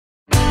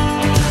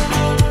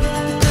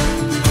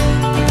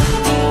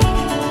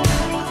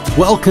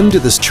Welcome to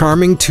this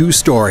charming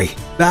two-story,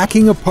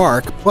 backing a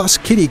park plus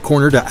kitty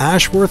corner to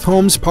Ashworth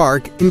Homes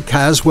Park in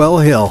Caswell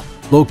Hill.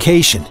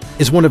 Location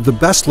is one of the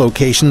best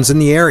locations in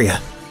the area.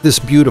 This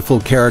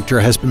beautiful character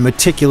has been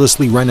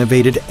meticulously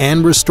renovated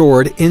and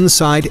restored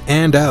inside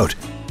and out.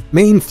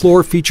 Main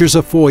floor features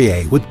a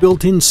foyer with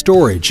built-in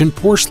storage and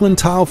porcelain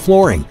tile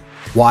flooring,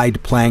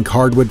 wide plank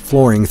hardwood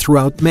flooring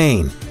throughout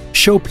main,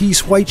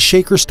 showpiece white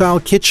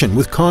shaker-style kitchen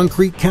with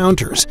concrete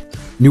counters,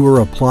 newer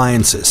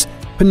appliances,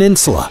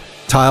 peninsula,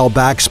 tile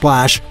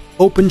backsplash,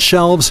 open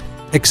shelves,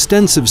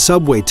 extensive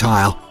subway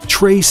tile,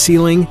 tray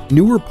ceiling,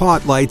 newer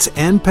pot lights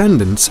and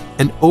pendants,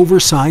 and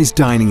oversized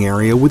dining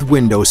area with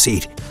window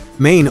seat.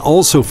 Main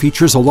also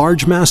features a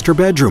large master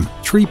bedroom,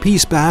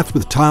 three-piece bath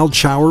with tiled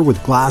shower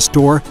with glass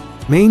door,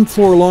 main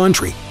floor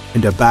laundry,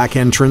 and a back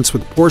entrance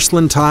with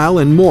porcelain tile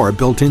and more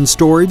built-in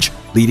storage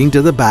leading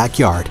to the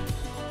backyard.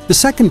 The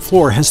second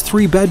floor has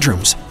 3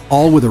 bedrooms,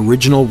 all with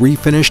original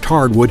refinished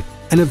hardwood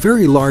and a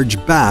very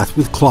large bath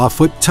with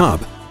clawfoot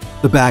tub.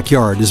 The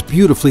backyard is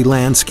beautifully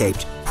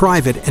landscaped,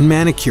 private and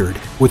manicured,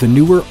 with a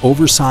newer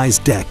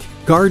oversized deck,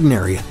 garden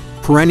area,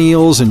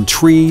 perennials and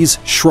trees,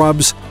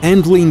 shrubs,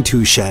 and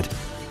lean-to shed.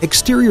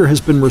 Exterior has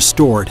been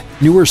restored,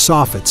 newer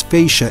soffits,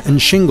 fascia,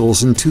 and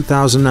shingles in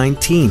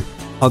 2019.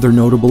 Other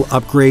notable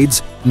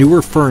upgrades: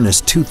 newer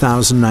furnace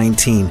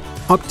 2019,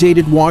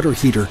 updated water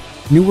heater,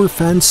 newer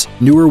fence,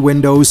 newer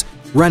windows,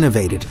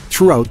 renovated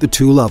throughout the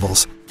 2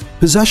 levels.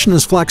 Possession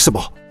is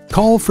flexible.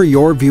 Call for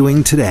your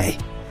viewing today.